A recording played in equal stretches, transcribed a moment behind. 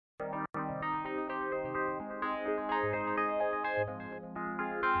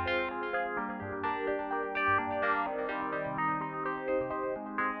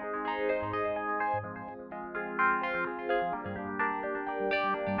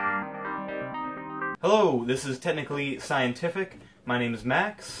Hello, this is Technically Scientific. My name is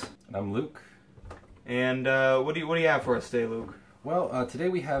Max. And I'm Luke. And what do you have for us today, Luke? Well, today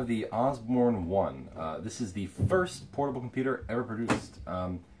we have the Osborne 1. This is the first portable computer ever produced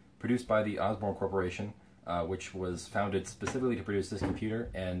by the Osborne Corporation, which was founded specifically to produce this computer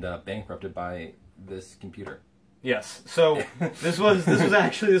and bankrupted by this computer. Yes. So this was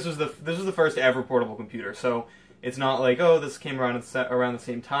the first ever portable computer. So it's not like, oh, this came around the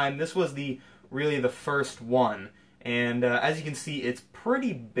same time. This was really the first one, and as you can see, it's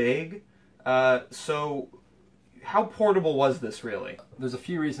pretty big. So how portable was this really? There's a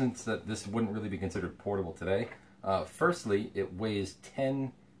few reasons that this wouldn't really be considered portable today. Firstly, it weighs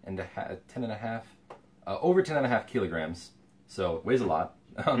over 10.5 kilograms, so it weighs a lot.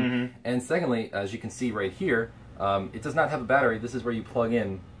 And secondly, as you can see right here, it does not have a battery. This is where you plug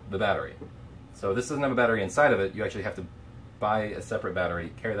in the battery. So this doesn't have a battery inside of it. You actually have to buy a separate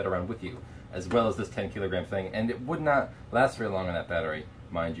battery, carry that around with you, as well as this 10-kilogram thing. And it would not last very long on that battery,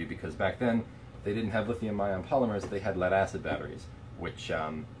 mind you, because back then they didn't have lithium-ion polymers. They had lead-acid batteries, which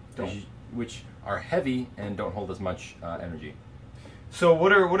are heavy and don't hold as much energy. So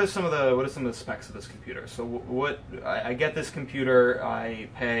what are some of the specs of this computer? So I get this computer, I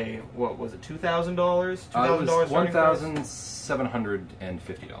pay, what was it, $2,000? $2,000?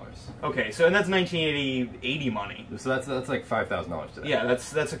 $1,750. Okay, so and that's 1980 money. So that's like $5,000 today. Yeah,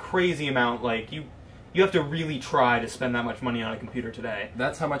 that's a crazy amount. Like you have to really try to spend that much money on a computer today.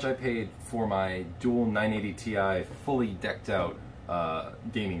 That's how much I paid for my dual 980 Ti fully decked out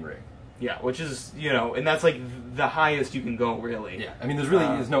gaming rig. Yeah, which is, and that's like the highest you can go, really. Yeah, I mean,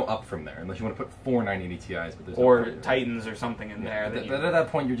 there's no up from there, unless you want to put 4 980 Ti's, but there's or no Titans or something in there. But at that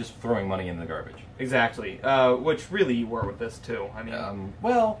point, you're just throwing money in the garbage. Exactly, which really you were with this too. I mean,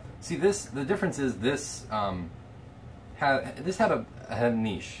 well, see, the difference is this had a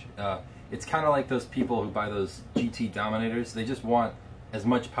niche. It's kind of like those people who buy those GT Dominators. They just want as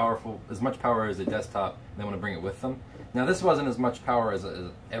much power as a desktop, and they want to bring it with them. Now, this wasn't as much power as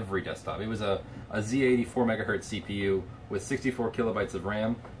every desktop. It was a Z80 4 megahertz CPU with 64 kilobytes of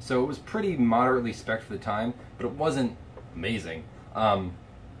RAM, so it was pretty moderately spec'd for the time, but it wasn't amazing. But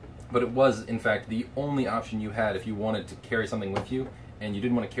it was, in fact, the only option you had if you wanted to carry something with you, and you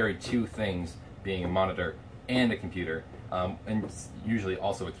didn't want to carry two things, being a monitor and a computer, and usually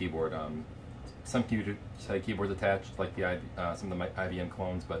also a keyboard. Some computers had keyboards attached, like some of the IBM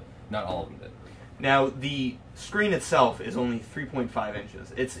clones, but not all of them did. Now, the screen itself is only 3.5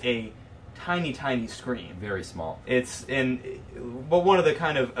 inches. It's a tiny, tiny screen. Very small. But one of the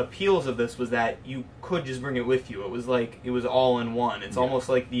kind of appeals of this was that you could just bring it with you. It was all in one. It's almost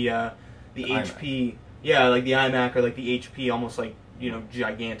like the HP, like the iMac or like the HP, almost like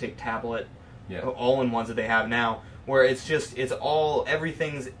gigantic tablet, all-in-ones that they have now, where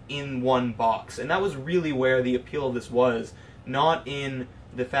everything's in one box. And that was really where the appeal of this was, not in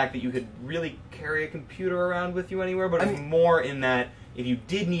the fact that you could really carry a computer around with you anywhere, but it was more in that if you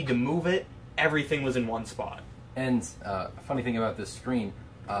did need to move it, everything was in one spot. And a funny thing about this screen,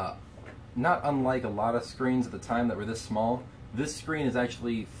 not unlike a lot of screens at the time that were this small, this screen is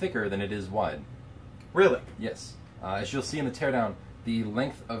actually thicker than it is wide. Really? Yes. As you'll see in the teardown, the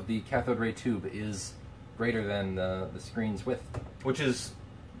length of the cathode ray tube is greater than the screen's width. Which is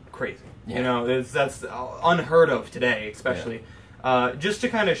crazy. Yeah. That's unheard of today, especially. Yeah. Just to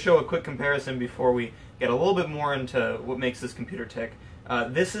kind of show a quick comparison before we get a little bit more into what makes this computer tick,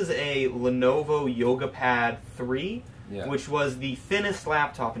 this is a Lenovo YogaPad 3, which was the thinnest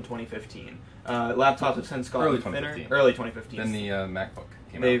laptop in 2015. Laptops have since gotten thinner. Early 2015. Then the MacBook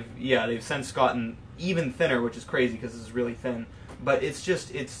came out. They've since gotten even thinner, which is crazy because this is really thin. But it's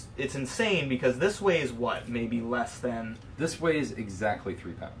insane because this weighs what? Maybe less than... This weighs exactly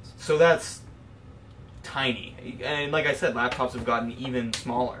 3 pounds. So that's tiny. And like I said, laptops have gotten even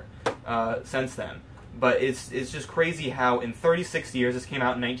smaller since then. But it's just crazy how in 36 years, this came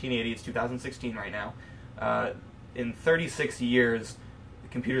out in 1980, it's 2016 right now, in 36 years, the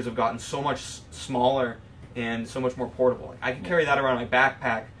computers have gotten so much smaller and so much more portable. I can carry that around my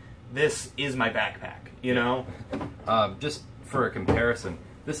backpack. This is my backpack, Just for a comparison,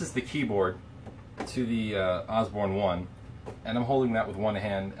 this is the keyboard to the Osborne 1, and I'm holding that with one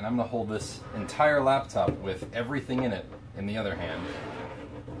hand, and I'm going to hold this entire laptop with everything in it in the other hand,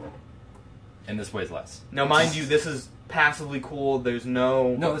 and this weighs less. Now, mind you, this is passively cooled. There's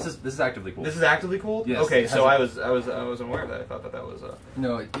no... No, this is actively cooled. This is actively cooled? Yes. Okay, so I wasn't aware of that. I thought that was a...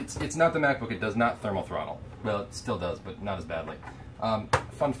 No, it's not the MacBook. It does not thermal throttle. Well, it still does, but not as badly.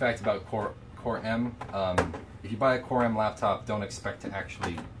 Fun fact about Core M. If you buy a Core M laptop, don't expect to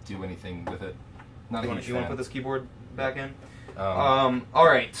actually do anything with it. Not a huge fan. You want to put this keyboard back in? All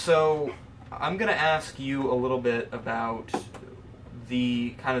right, so I'm going to ask you a little bit about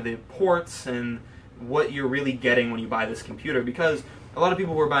the kind of the ports and what you're really getting when you buy this computer, because a lot of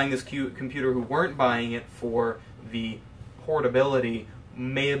people who are buying this computer who weren't buying it for the portability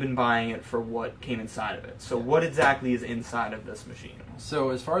may have been buying it for what came inside of it. So what exactly is inside of this machine? So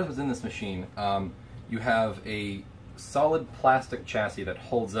as far as what's in this machine, you have a solid plastic chassis that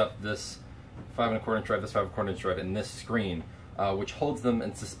holds up this 5 1/4 inch drive, this 5 1/4 inch drive, and this screen, which holds them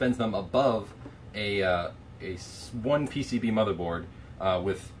and suspends them above a one PCB motherboard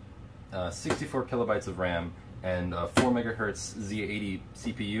with 64 kilobytes of RAM and 4 megahertz Z80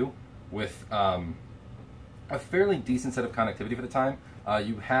 CPU with a fairly decent set of connectivity for the time.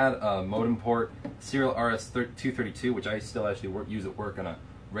 You had a modem port, serial RS-232, which I still actually use at work on a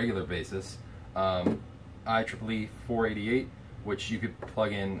regular basis. IEEE 488, which you could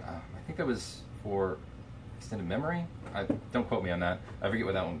plug in. I think that was for extended memory. Don't quote me on that. I forget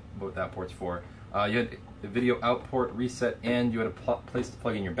what that port's for. You had a video out port reset, and you had a place to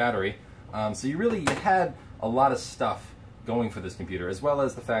plug in your battery. So you had a lot of stuff going for this computer, as well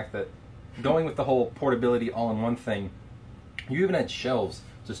as the fact that going with the whole portability all-in-one thing, you even had shelves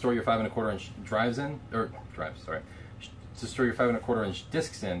to store your 5 1/4 inch to store your 5 1/4 inch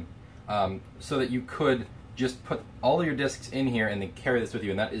discs in, so that you could just put all of your discs in here and then carry this with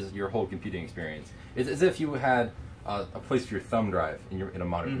you, and that is your whole computing experience. It's as if you had a place for your thumb drive in a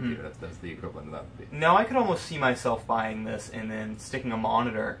modern computer. That's the equivalent of that. Now I could almost see myself buying this and then sticking a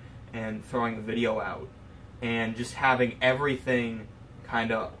monitor and throwing the video out, and just having everything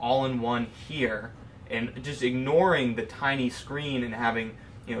kind of all in one here, and just ignoring the tiny screen and having,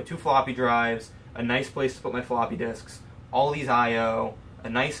 you know, 2 floppy drives, a nice place to put my floppy disks, all these I/O, a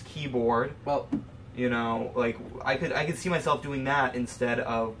nice keyboard. Well, you know, like I could see myself doing that instead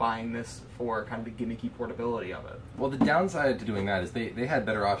of buying this for kind of the gimmicky portability of it. Well, the downside to doing that is they had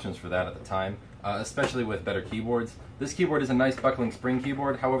better options for that at the time, especially with better keyboards. This keyboard is a nice buckling spring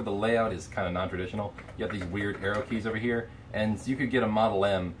keyboard, however the layout is kind of non-traditional. You have these weird arrow keys over here, and you could get a Model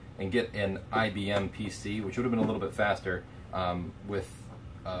M and get an IBM PC, which would have been a little bit faster, with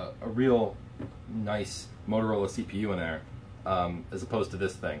a real nice Motorola CPU in there, as opposed to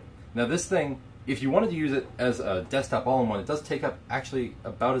this thing. Now this thing, if you wanted to use it as a desktop all-in-one, it does take up actually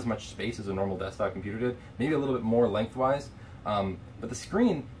about as much space as a normal desktop computer did, maybe a little bit more lengthwise, but the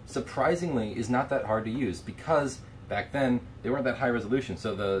screen, surprisingly, is not that hard to use, because back then they weren't that high resolution,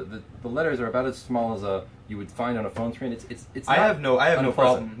 so the letters are about as small as you would find on a phone screen. It's I have no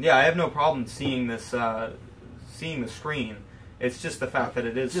problem. Yeah, I have no problem seeing this seeing the screen. It's just the fact that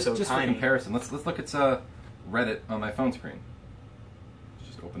it is so just tiny. For comparison, let's look at Reddit on my phone screen.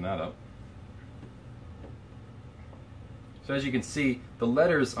 Let's just open that up. So as you can see, the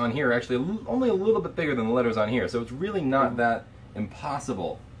letters on here are actually only a little bit bigger than the letters on here, so it's really not that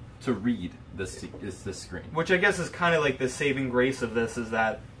impossible to read this screen. Which I guess is kind of like the saving grace of this, is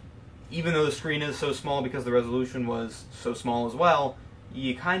that even though the screen is so small because the resolution was so small as well,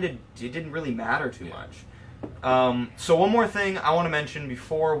 it didn't really matter too much. So one more thing I want to mention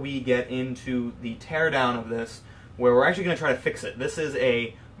before we get into the teardown of this, where we're actually going to try to fix it. This is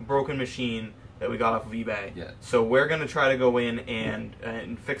a broken machine that we got off of eBay. Yeah. So we're going to try to go in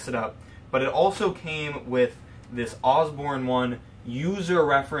and fix it up. But it also came with this Osborne 1 user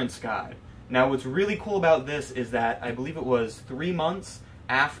reference guide. Now what's really cool about this is that I believe it was 3 months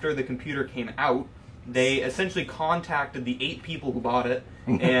after the computer came out, they essentially contacted the 8 people who bought it,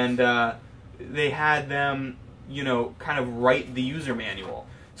 and they had them, you know, kind of write the user manual.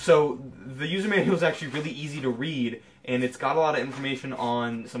 So the user manual is actually really easy to read, and it's got a lot of information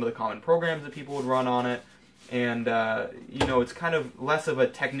on some of the common programs that people would run on it, and you know, it's kind of less of a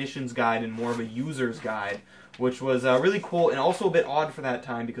technician's guide and more of a user's guide, which was really cool and also a bit odd for that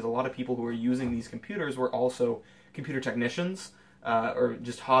time, because a lot of people who were using these computers were also computer technicians, or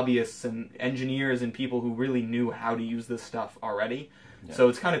just hobbyists and engineers and people who really knew how to use this stuff already. Yeah. So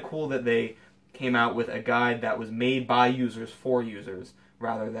it's kind of cool that they came out with a guide that was made by users for users,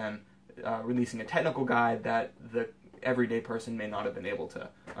 rather than releasing a technical guide that the everyday person may not have been able to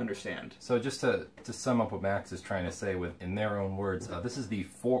understand. So just to sum up what Max is trying to say in their own words, this is the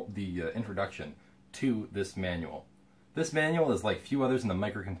introduction to this manual. This manual is like few others in the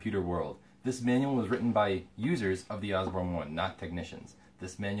microcomputer world. This manual was written by users of the Osborne 1, not technicians.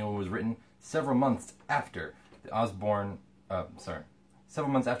 This manual was written several months after the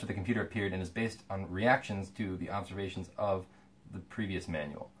several months after the computer appeared, and is based on reactions to the observations of the previous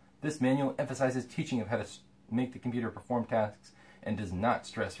manual. This manual emphasizes teaching of how to make the computer perform tasks and does not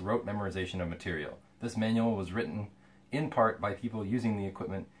stress rote memorization of material. This manual was written in part by people using the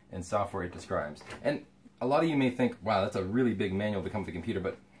equipment and software it describes. And a lot of you may think, wow, that's a really big manual to come with a computer,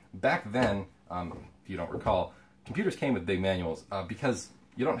 but back then, if you don't recall, computers came with big manuals because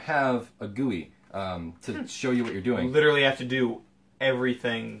you don't have a GUI to show you what you're doing. You literally have to do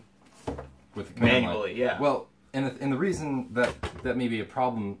everything with manually. Yeah. Well, and the reason that may be a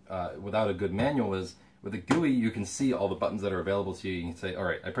problem without a good manual is with a GUI you can see all the buttons that are available to you. You can say, all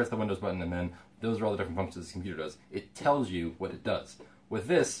right, I press the Windows button, and then those are all the different functions this computer does. It tells you what it does. With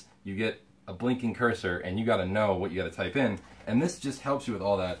this, you get a blinking cursor, and you got to know what you got to type in. And this just helps you with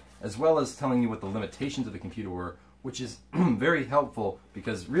all that, as well as telling you what the limitations of the computer were, which is very helpful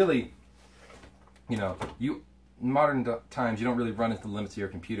because really, you know, in modern times you don't really run into the limits of your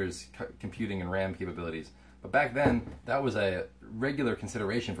computer's computing and RAM capabilities. But back then, that was a regular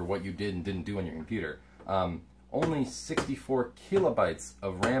consideration for what you did and didn't do on your computer. Only 64 kilobytes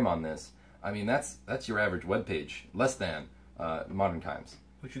of RAM on this. I mean, that's your average web page, less than modern times.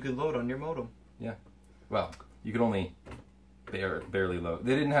 Which you could load on your modem. Yeah. Well, you could only barely load.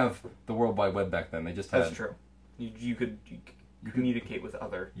 They didn't have the World Wide Web back then. They just had... That's true. You could communicate with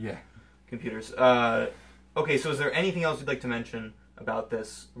other computers. Okay, so is there anything else you'd like to mention about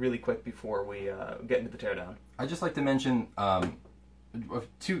this really quick before we get into the teardown? I'd just like to mention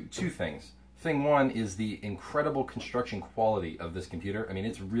two things. Thing one is the incredible construction quality of this computer. I mean,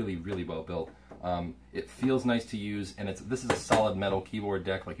 it's really, really well built. It feels nice to use, and this is a solid metal keyboard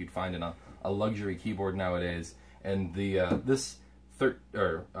deck like you'd find in a luxury keyboard nowadays. And this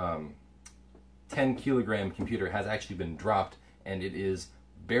 10 kilogram computer has actually been dropped, and it is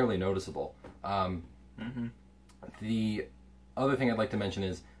barely noticeable. The other thing I'd like to mention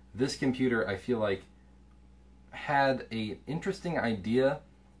is this computer, I feel like, had an interesting idea,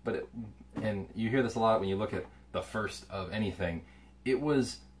 but and you hear this a lot when you look at the first of anything, it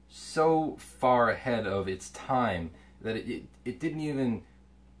was so far ahead of its time that it didn't even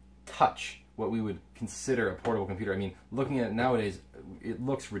touch what we would consider a portable computer. I mean, looking at it nowadays, it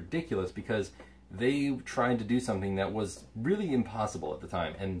looks ridiculous because they tried to do something that was really impossible at the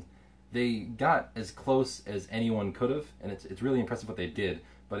time, and they got as close as anyone could have, and it's really impressive what they did,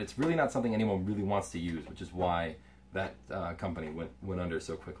 but it's really not something anyone really wants to use, which is why that company went under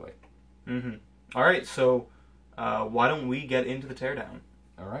so quickly. All right, so why don't we get into the teardown?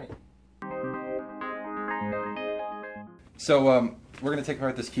 All right. So we're going to take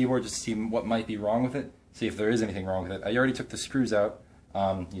apart this keyboard just to see what might be wrong with it, see if there is anything wrong with it. I already took the screws out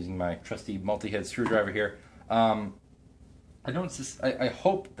using my trusty multi-head screwdriver here. I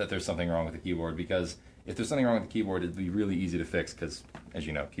hope that there's something wrong with the keyboard, because if there's something wrong with the keyboard, it'd be really easy to fix because, as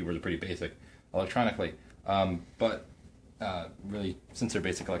you know, keyboards are pretty basic electronically. But really, since they're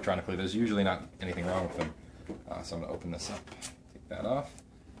basic electronically, there's usually not anything wrong with them. So I'm going to open this up, take that off.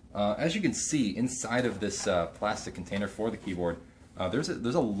 As you can see, inside of this plastic container for the keyboard, there's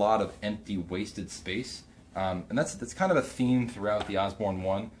a lot of empty, wasted space, and that's kind of a theme throughout the Osborne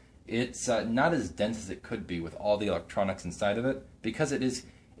 1. It's not as dense as it could be with all the electronics inside of it, because it's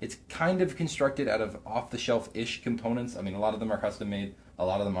kind of constructed out of off-the-shelf-ish components. I mean, a lot of them are custom-made, a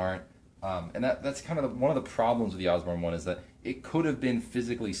lot of them aren't. And that's kind of one of the problems with the Osborne 1, is that it could have been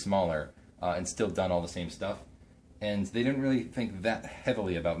physically smaller and still done all the same stuff. And they didn't really think that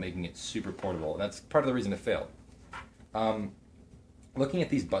heavily about making it super portable. And that's part of the reason it failed. Looking at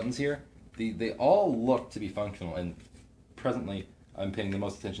these buttons here, they all look to be functional, and presently I'm paying the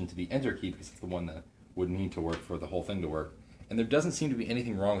most attention to the Enter key because it's the one that would need to work for the whole thing to work. And there doesn't seem to be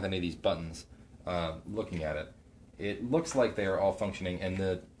anything wrong with any of these buttons looking at it. It looks like they are all functioning, and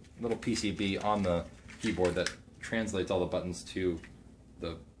the little PCB on the keyboard that translates all the buttons to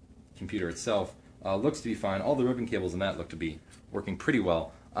the computer itself looks to be fine. All the ribbon cables in that look to be working pretty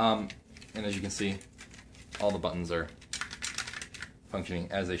well. And as you can see, all the buttons are functioning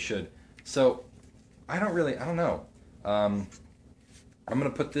as they should. So I don't know. I'm going to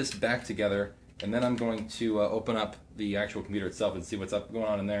put this back together, and then I'm going to open up the actual computer itself and see what's going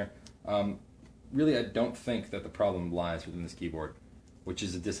on in there. Really, I don't think that the problem lies within this keyboard, which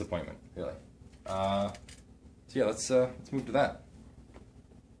is a disappointment, really. So yeah, let's move to that.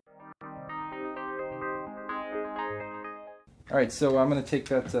 All right, so I'm going to take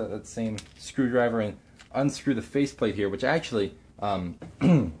that same screwdriver and unscrew the faceplate here, which actually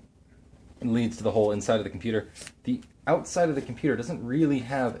leads to the whole inside of the computer. The outside of the computer doesn't really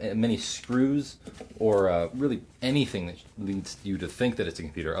have many screws or really anything that leads you to think that it's a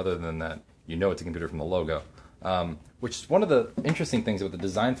computer, other than that you know it's a computer from the logo. Which is one of the interesting things about the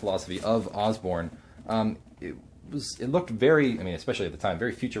design philosophy of Osborne. It looked very, I mean, especially at the time,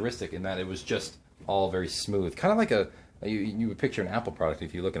 very futuristic in that it was just all very smooth. Kind of like you would picture an Apple product.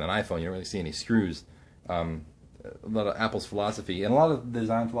 If you look at an iPhone, you don't really see any screws. A lot of Apple's philosophy, and a lot of the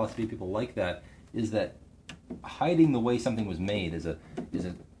design philosophy people like that, is that hiding the way something was made is a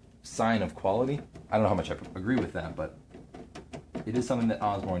sign of quality. I don't know how much I agree with that, but it is something that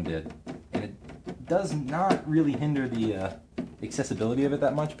Osborne did, and it does not really hinder the accessibility of it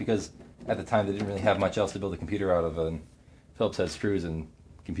that much, because at the time they didn't really have much else to build a computer out of than Phillips head screws and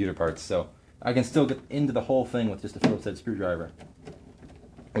computer parts, so I can still get into the whole thing with just a Phillips head screwdriver,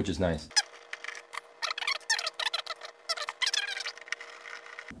 which is nice.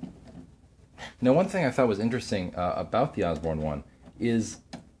 Now, one thing I thought was interesting about the Osborne one is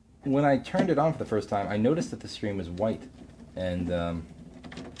when I turned it on for the first time, I noticed that the screen was white. And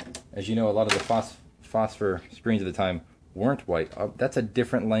as you know, a lot of the phosphor screens at the time weren't white. That's a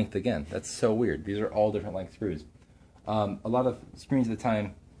different length again. That's so weird. These are all different length screws. A lot of screens at the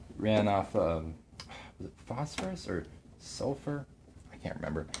time ran off, was it phosphorus or sulfur? I can't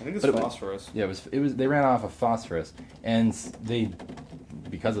remember. I think it's phosphorus. Yeah, it was. They ran off of phosphorus, and they,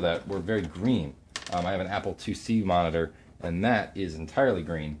 because of that, were very green. I have an Apple IIc monitor, and that is entirely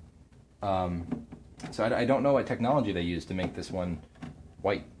green. So I don't know what technology they used to make this one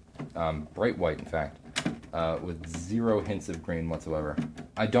white, bright white, in fact, with zero hints of green whatsoever.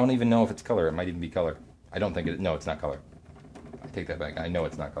 I don't even know if it's color. It might even be color. I don't think it. No, it's not color. I take that back. I know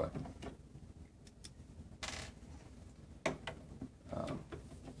it's not color.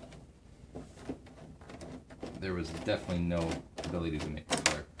 There was definitely no ability to make a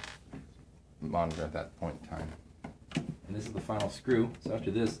color monitor at that point in time. And this is the final screw, so after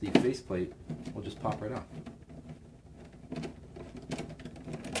this, the faceplate will just pop right off.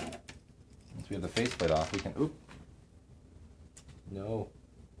 Once we have the faceplate off, we can, oop, no,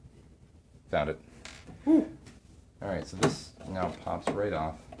 found it. Alright, so this now pops right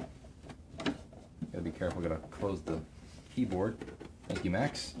off. Gotta be careful, gotta close the keyboard. Thank you,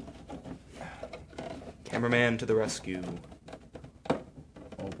 Max. Cameraman to the rescue.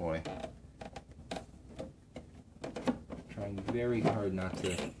 Oh boy. Trying very hard not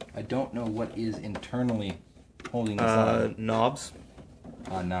to. I don't know what is internally holding this on. Knobs.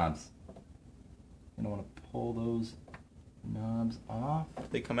 Knobs. I don't want to pull those knobs off.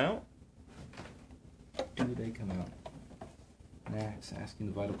 They come out? Do they come out? Max asking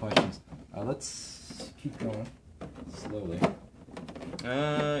the vital questions. Let's keep going slowly.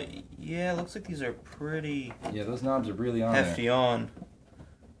 Yeah, looks like these are pretty... Yeah, those knobs are really on hefty there. on.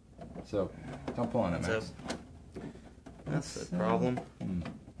 So, don't pull on it, Max. That's the problem.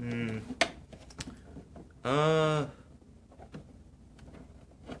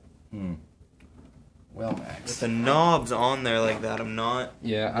 Well, Max. With the knobs on there like that, I'm not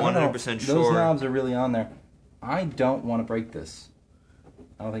 100% sure. Those knobs are really on there. I don't want to break this.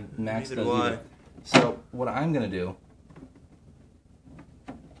 I don't think Max does either. So, what I'm going to do...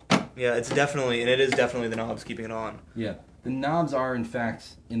 Yeah, it is definitely the knobs keeping it on. Yeah, the knobs are, in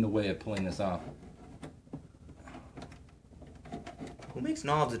fact, in the way of pulling this off. Who makes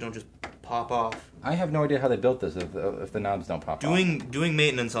knobs that don't just pop off? I have no idea how they built this if the knobs don't pop off. Doing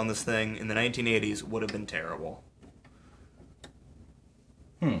maintenance on this thing in the 1980s would have been terrible.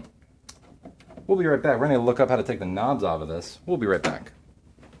 We'll be right back. We're going to look up how to take the knobs off of this. We'll be right back.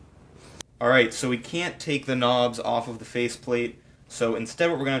 Alright, so we can't take the knobs off of the faceplate. So instead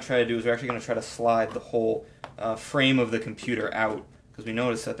what we're going to try to do is we're actually going to try to slide the whole frame of the computer out. Because we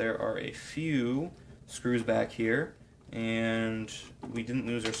noticed that there are a few screws back here. And we didn't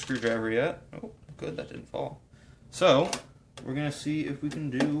lose our screwdriver yet. Oh, good, that didn't fall. So, we're going to see if we can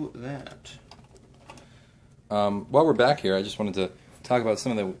do that. While we're back here, I just wanted to talk about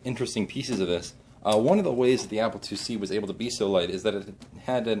some of the interesting pieces of this. One of the ways that the Apple IIc was able to be so light is that it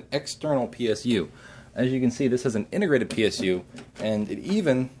had an external PSU. As you can see, this has an integrated PSU, and it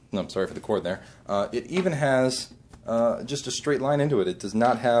even, no, I'm sorry for the cord there, it even has just a straight line into it. It does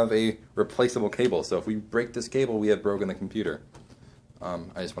not have a replaceable cable, so if we break this cable, we have broken the computer. I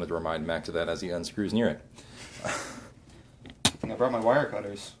just wanted to remind Max of that as he unscrews near it. I brought my wire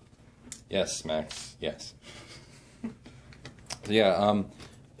cutters. Yes, Max, yes. So yeah,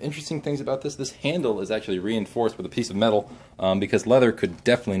 interesting things about this. This handle is actually reinforced with a piece of metal because leather could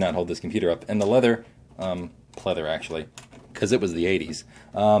definitely not hold this computer up. And the leather, pleather actually, because it was the 80s,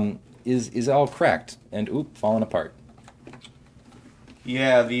 is all cracked and oop, falling apart.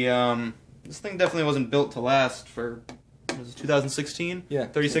 Yeah, the this thing definitely wasn't built to last for, was it 2016? Yeah.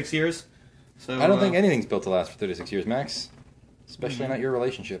 36 years? So I don't think anything's built to last for 36 years, Max. Especially not your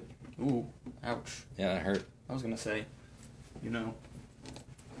relationship. Ooh, ouch. Yeah, that hurt. I was going to say, you know,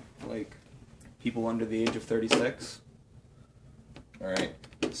 like people under the age of 36. Alright,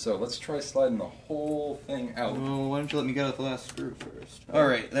 so let's try sliding the whole thing out. Well, why don't you let me get out the last screw first?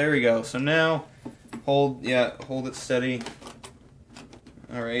 Alright, there we go. So now, hold it steady.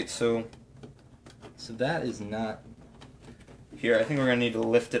 Alright, so that is not Here, I think we're going to need to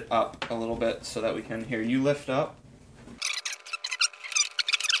lift it up a little bit so that we can... Here, you lift up.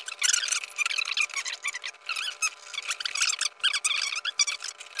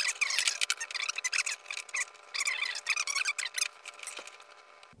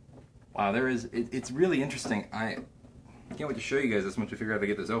 Wow, it's really interesting. I can't wait to show you guys this once we figure out how to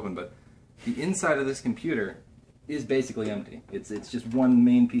get this open, but the inside of this computer is basically empty. It's just one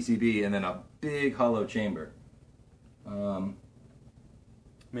main PCB and then a big hollow chamber.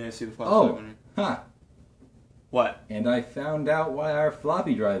 May I see the flashlight? Huh. What? And I found out why our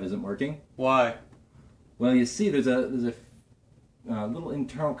floppy drive isn't working. Why? Well, you see, there's a little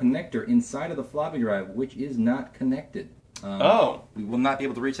internal connector inside of the floppy drive which is not connected. We will not be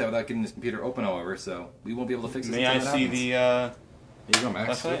able to reach that without getting this computer open, however, so we won't be able to fix this. May I see the... Here you go,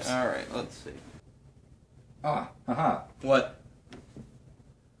 Max. Alright, let's see. Haha. What?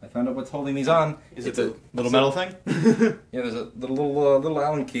 I found out what's holding these on. Is it the little metal thing? Yeah, there's a little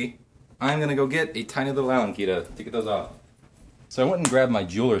Allen key. I'm going to go get a tiny little Allen key to get those off. So I went and grabbed my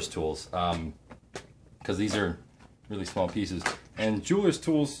jeweler's tools, because these are really small pieces. And jeweler's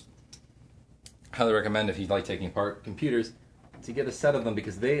tools, highly recommend if you like taking apart computers, to get a set of them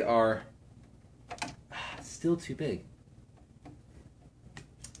because they are still too big.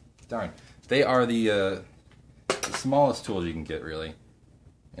 Darn. They are the smallest tools you can get, really.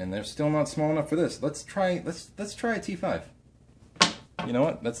 And they're still not small enough for this. Let's try a T5. You know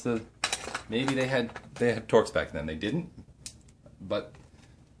what? Maybe they had Torx back then. They didn't. But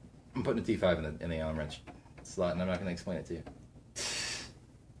I'm putting a T5 in the Allen wrench slot, and I'm not going to explain it to you.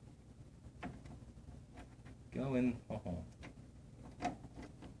 Go in.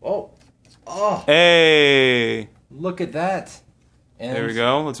 Oh! Hey! Look at that. And there we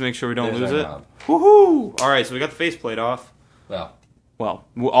go. Let's make sure we don't lose it. Knob. Woohoo! Alright, so we got the faceplate off. Well,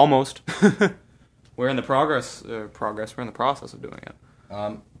 almost. We're in the we're in the process of doing it.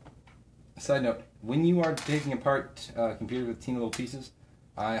 Side note, when you are taking apart a computer with teeny little pieces,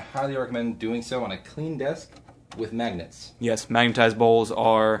 I highly recommend doing so on a clean desk with magnets. Yes, magnetized bowls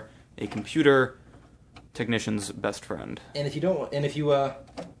are a computer technician's best friend. And if you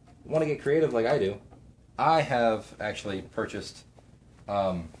want to get creative like I do, I have actually purchased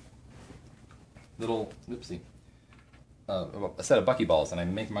a set of buckyballs, and I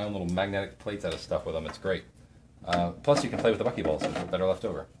make my own little magnetic plates out of stuff with them. It's great. Plus, you can play with the buckyballs that are left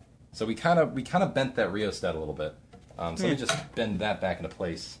over. So we kind of bent that rheostat a little bit. So let me just bend that back into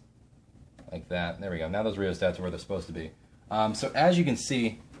place like that. There we go. Now those rheostats are where they're supposed to be. So as you can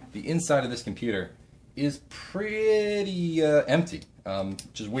see, the inside of this computer is pretty empty,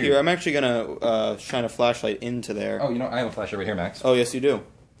 which is weird. Here, I'm actually gonna shine a flashlight into there. Oh, you know, I have a flashlight right here, Max. Oh, yes, you do.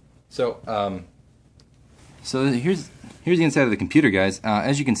 So, here's the inside of the computer, guys.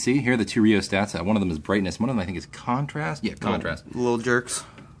 As you can see, here are the two rheostats. One of them is brightness. One of them, I think, is contrast. Yeah, contrast. Little jerks.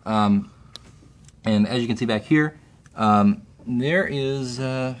 And as you can see back here, there is...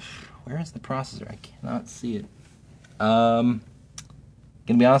 where is the processor? I cannot see it.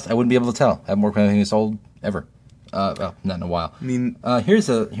 Gonna be honest, I wouldn't be able to tell. I haven't worked with anything this old ever. Well, not in a while. I mean, here's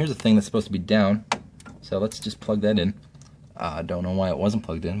a thing that's supposed to be down. So let's just plug that in. Don't know why it wasn't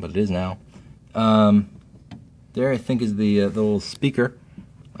plugged in, but it is now. There, I think, is the little speaker.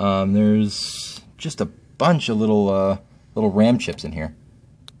 There's just a bunch of little RAM chips in here.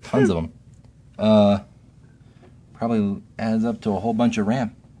 Tons of them. Probably adds up to a whole bunch of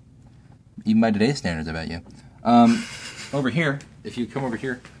RAM. Even by today's standards, I bet you. Over here, if you come over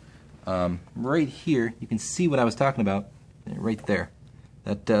here, right here, you can see what I was talking about. Right there.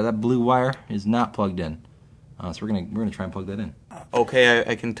 That blue wire is not plugged in. So we're gonna try and plug that in. Okay,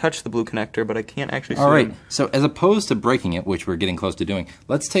 I can touch the blue connector, but I can't actually see it. Alright, so as opposed to breaking it, which we're getting close to doing,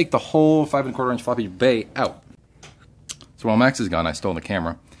 let's take the whole 5 1/4 inch floppy bay out. So while Max is gone, I stole the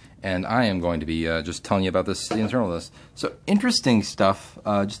camera, and I am going to be just telling you about the internal of this. So interesting stuff,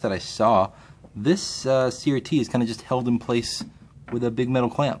 just that I saw. This CRT is kind of just held in place with a big metal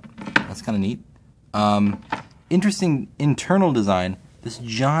clamp. That's kind of neat. Interesting internal design. This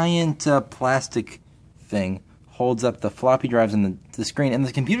giant plastic thing holds up the floppy drives and the screen, and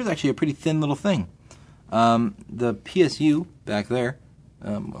the computer is actually a pretty thin little thing. The PSU back there,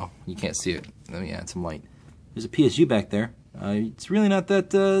 well, you can't see it. Let me add some light. There's a PSU back there. It's really not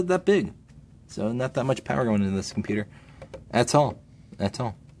that big, so not that much power going into this computer. That's all. That's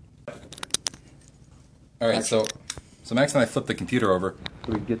all. All right, so Max and I flipped the computer over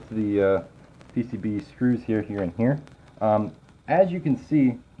so we get to the PCB screws here, and here. As you can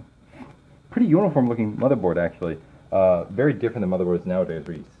see, pretty uniform looking motherboard actually. Very different than motherboards nowadays,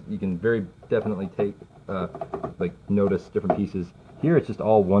 where you can very definitely take, notice different pieces. Here it's just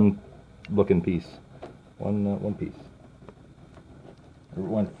all one looking piece, one piece. Or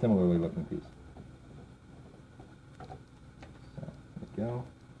one similarly looking piece. So, there we go.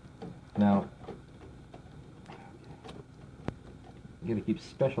 Now, you got to keep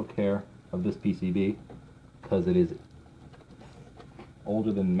special care of this PCB because it is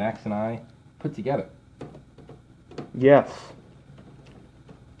older than Max and I put together. Yes.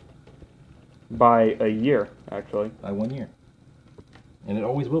 By a year, actually. By 1 year. And it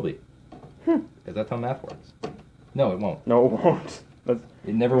always will be. Because that's how math works. No, it won't. No, it won't.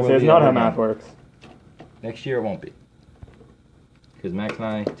 It never will be. It's not how math works. Next year it won't be. Because Max and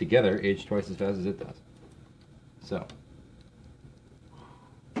I together age twice as fast as it does. So.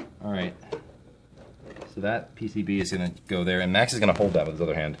 Alright. So that PCB is going to go there, and Max is going to hold that with his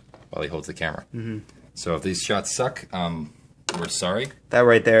other hand while he holds the camera. Mm-hmm. So if these shots suck, we're sorry. That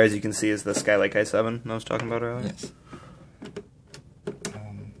right there, as you can see, is the Skylight i7 I was talking about earlier. Yes.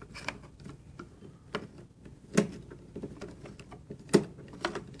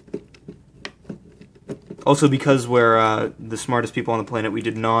 Also, because we're the smartest people on the planet, we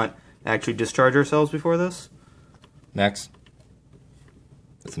did not actually discharge ourselves before this. Max,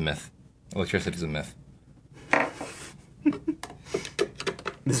 it's a myth. Electricity is a myth.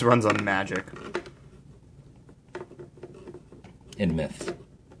 This runs on magic. In myths.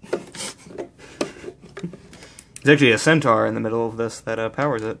 There's actually a centaur in the middle of this that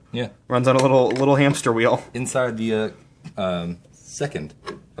powers it. Yeah. Runs on a little hamster wheel. Inside the second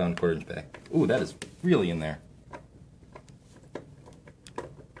 5¼ bay. Ooh, that is really in there.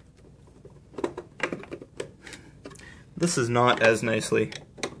 This is not as nicely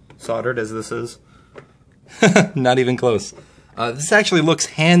soldered as this is. Not even close. This actually looks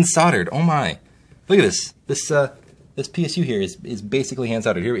hand soldered. Oh my! Look at this. This PSU here is basically hand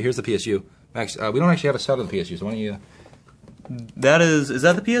soldered. Here's the PSU. Max, we don't actually have a solder of the PSU, so why don't you? Is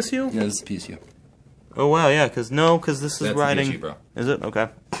that the PSU? Yeah, this is the PSU. Oh wow, yeah, because this is That's riding. the PSU, bro. Is it? Okay.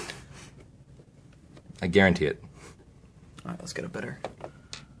 I guarantee it. All right, let's get it better.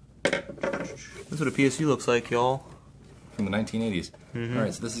 That's what a PSU looks like, y'all. From the 1980s. Mm-hmm. All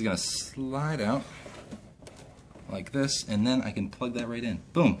right, so this is gonna slide out like this, and then I can plug that right in.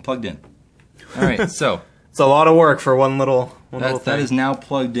 Boom, plugged in. All right, so it's a lot of work for one little thing. That is now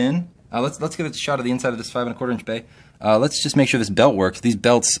plugged in. Let's get a shot of the inside of this 5¼ bay. Let's just make sure this belt works. These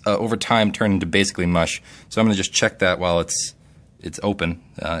belts over time turn into basically mush, so I'm gonna just check that while it's open,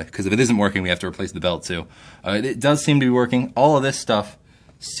 because if it isn't working, we have to replace the belt too. It does seem to be working. All of this stuff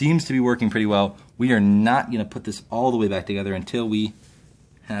seems to be working pretty well. We are not going to put this all the way back together until we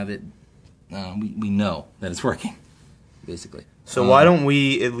have it, we know that it's working, basically. So why don't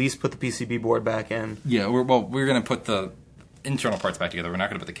we at least put the PCB board back in? Yeah, we're going to put the internal parts back together. We're not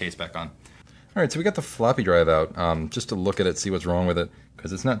going to put the case back on. All right, so we got the floppy drive out just to look at it, see what's wrong with it,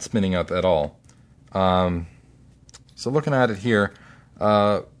 because it's not spinning up at all. So looking at it here,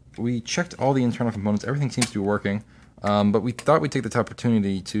 we checked all the internal components. Everything seems to be working, but we thought we'd take the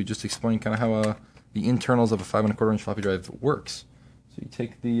opportunity to just explain kind of how the internals of a 5¼ floppy drive works. So you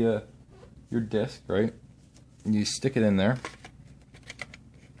take the your disk, right, and you stick it in there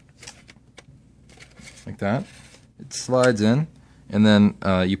like that. It slides in, and then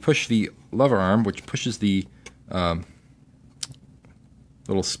you push the lever arm, which pushes the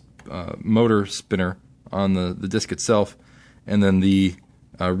little motor spinner on the disc itself, and then the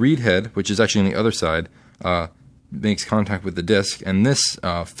reed head, which is actually on the other side, makes contact with the disc, and this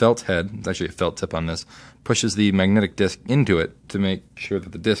felt head, it's actually a felt tip on this, pushes the magnetic disc into it to make sure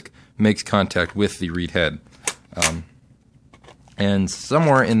that the disc makes contact with the reed head. And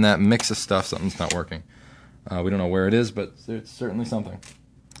somewhere in that mix of stuff, something's not working. We don't know where it is, but it's certainly something.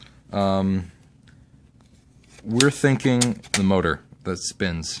 We're thinking the motor that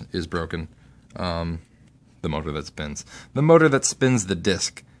spins is broken. The motor that spins. The motor that spins the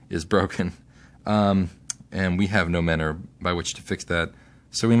disc is broken. And we have no manner by which to fix that.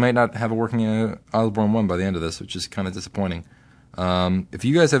 So we might not have a working Osborne 1 by the end of this, which is kind of disappointing. If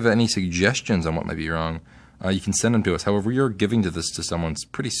you guys have any suggestions on what might be wrong, you can send them to us. However, we are giving this to someone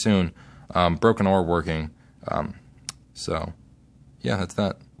pretty soon, broken or working. So, yeah, that's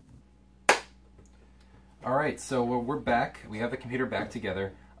that. Alright, so we're back. We have the computer back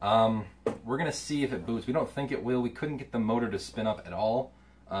together. We're going to see if it boots. We don't think it will. We couldn't get the motor to spin up at all.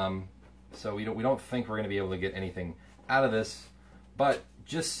 So we don't think we're going to be able to get anything out of this. But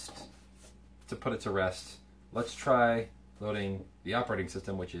just to put it to rest, let's try loading the operating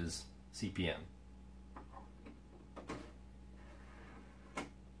system, which is CPM.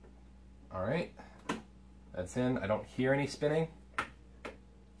 Alright, that's in. I don't hear any spinning.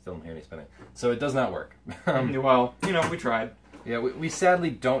 Still don't hear any spinning. So it does not work. Well, you know, we tried. Yeah, we sadly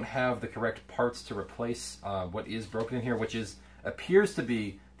don't have the correct parts to replace what is broken in here, which is appears to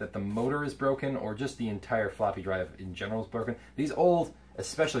be that the motor is broken or just the entire floppy drive in general is broken. These old,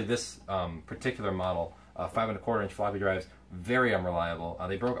 especially this particular model, 5¼ inch floppy drives, very unreliable.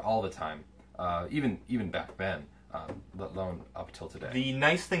 They broke all the time, even back then, let alone up till today. The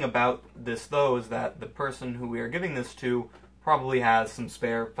nice thing about this, though, is that the person who we are giving this to probably has some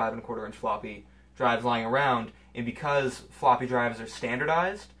spare 5¼ inch floppy drives lying around, and because floppy drives are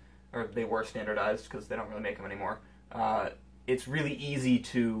standardized, or they were standardized because they don't really make them anymore, it's really easy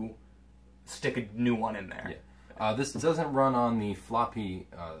to stick a new one in there. Yeah. This doesn't run on the floppy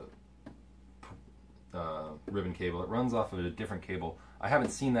ribbon cable. It runs off of a different cable. I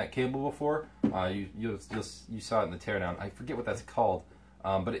haven't seen that cable before. You saw it in the teardown. I forget what that's called,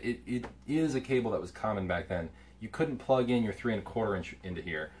 but it is a cable that was common back then. You couldn't plug in your 3¼ inch into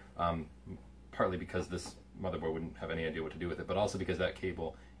here, partly because this motherboard wouldn't have any idea what to do with it, but also because that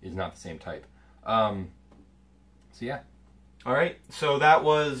cable is not the same type. So yeah. Alright, so that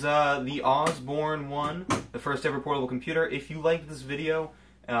was the Osborne 1, the first ever portable computer. If you liked this video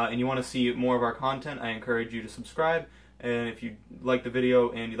and you want to see more of our content, I encourage you to subscribe. And if you like the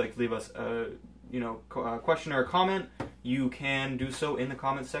video and you'd like to leave us a question or a comment, you can do so in the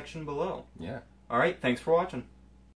comment section below. Yeah. Alright, thanks for watching.